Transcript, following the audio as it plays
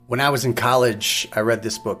When I was in college, I read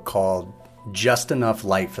this book called Just Enough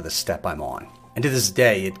Light for the Step I'm On. And to this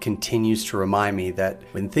day, it continues to remind me that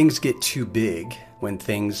when things get too big, when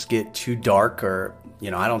things get too dark, or,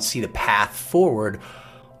 I don't see the path forward,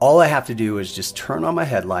 all I have to do is just turn on my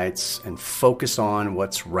headlights and focus on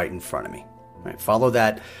what's right in front of me. Right? Follow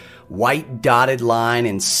that white dotted line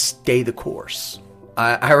and stay the course.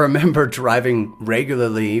 I remember driving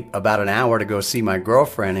regularly about an hour to go see my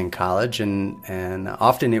girlfriend in college, and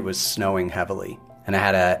often it was snowing heavily. And I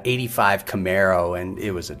had a 85 Camaro, and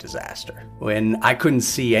it was a disaster. When I couldn't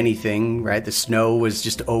see anything, right, the snow was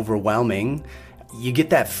just overwhelming, you get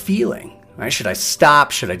that feeling, right? Should I stop?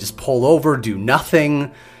 Should I just pull over, do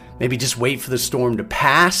nothing? Maybe just wait for the storm to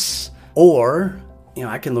pass? Or,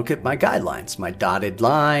 I can look at my guidelines, my dotted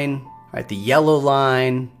line, right, the yellow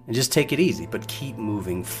line, and just take it easy, but keep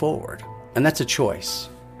moving forward. And that's a choice.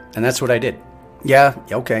 And that's what I did. Yeah,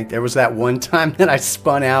 okay, there was that one time that I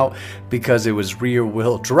spun out because it was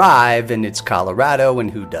rear-wheel drive and it's Colorado,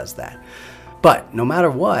 and who does that? But no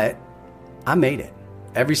matter what, I made it.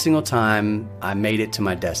 Every single time, I made it to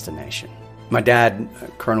my destination. My dad,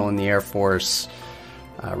 colonel in the Air Force,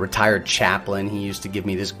 retired chaplain, he used to give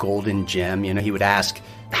me this golden gem. He would ask,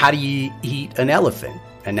 how do you eat an elephant?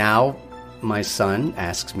 And now my son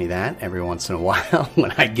asks me that every once in a while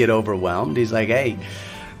when I get overwhelmed. He's like, hey,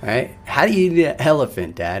 right, how do you eat an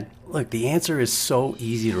elephant, Dad? Look, the answer is so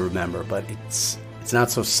easy to remember, but it's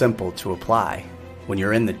not so simple to apply when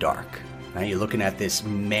you're in the dark. Right? You're looking at this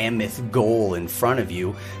mammoth goal in front of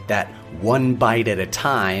you that one bite at a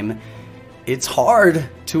time, it's hard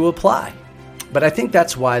to apply. But I think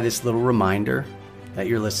that's why this little reminder that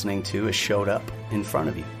you're listening to has showed up in front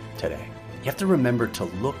of you today. You have to remember to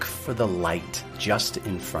look for the light just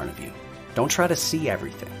in front of you. Don't try to see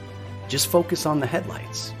everything. Just focus on the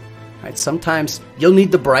headlights. Right? Sometimes you'll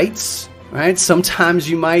need the brights. Right? Sometimes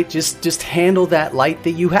you might just handle that light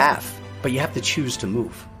that you have. But you have to choose to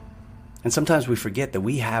move. And sometimes we forget that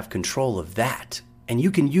we have control of that. And you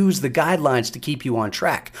can use the guidelines to keep you on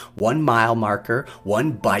track. 1 mile marker,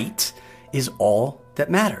 1 bite is all that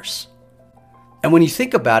matters. And when you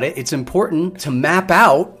think about it, it's important to map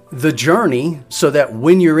out the journey so that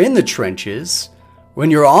when you're in the trenches, when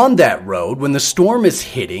you're on that road, when the storm is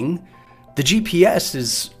hitting, the GPS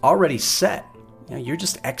is already set. You're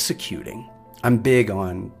just executing. I'm big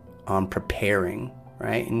on preparing,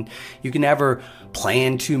 right? And you can never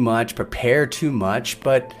plan too much, prepare too much,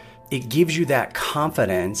 but it gives you that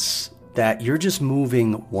confidence that you're just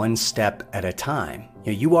moving one step at a time.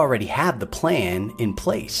 You already have the plan in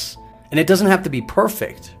place. And it doesn't have to be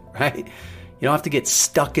perfect, right? You don't have to get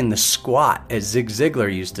stuck in the squat, as Zig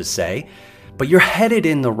Ziglar used to say, but you're headed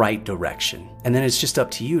in the right direction. And then it's just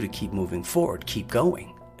up to you to keep moving forward, keep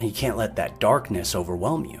going. And you can't let that darkness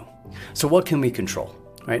overwhelm you. So what can we control,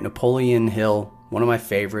 right? Napoleon Hill, one of my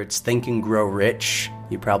favorites, Think and Grow Rich,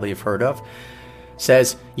 you probably have heard of,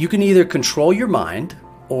 says you can either control your mind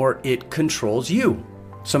or it controls you.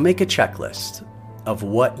 So make a checklist of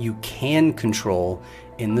what you can control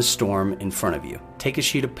in the storm in front of you. Take a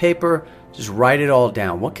sheet of paper, just write it all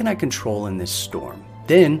down. What can I control in this storm?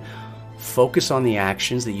 Then focus on the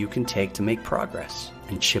actions that you can take to make progress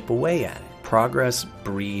and chip away at it. Progress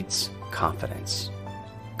breeds confidence.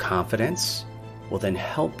 Confidence will then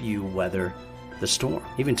help you weather the storm.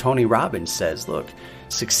 Even Tony Robbins says, look,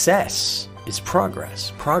 success is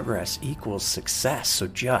progress. Progress equals success. So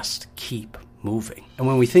just keep moving. And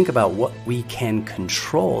when we think about what we can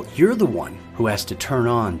control, you're the one who has to turn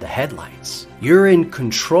on the headlights. You're in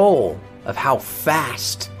control of how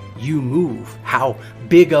fast you move, how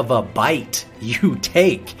big of a bite you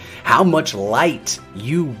take, how much light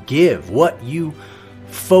you give, what you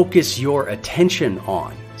focus your attention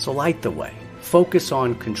on. So light the way. Focus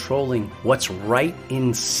on controlling what's right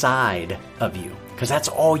inside of you, because that's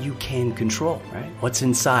all you can control, right? What's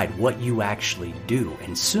inside, what you actually do.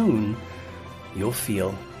 And soon, you'll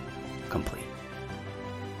feel complete.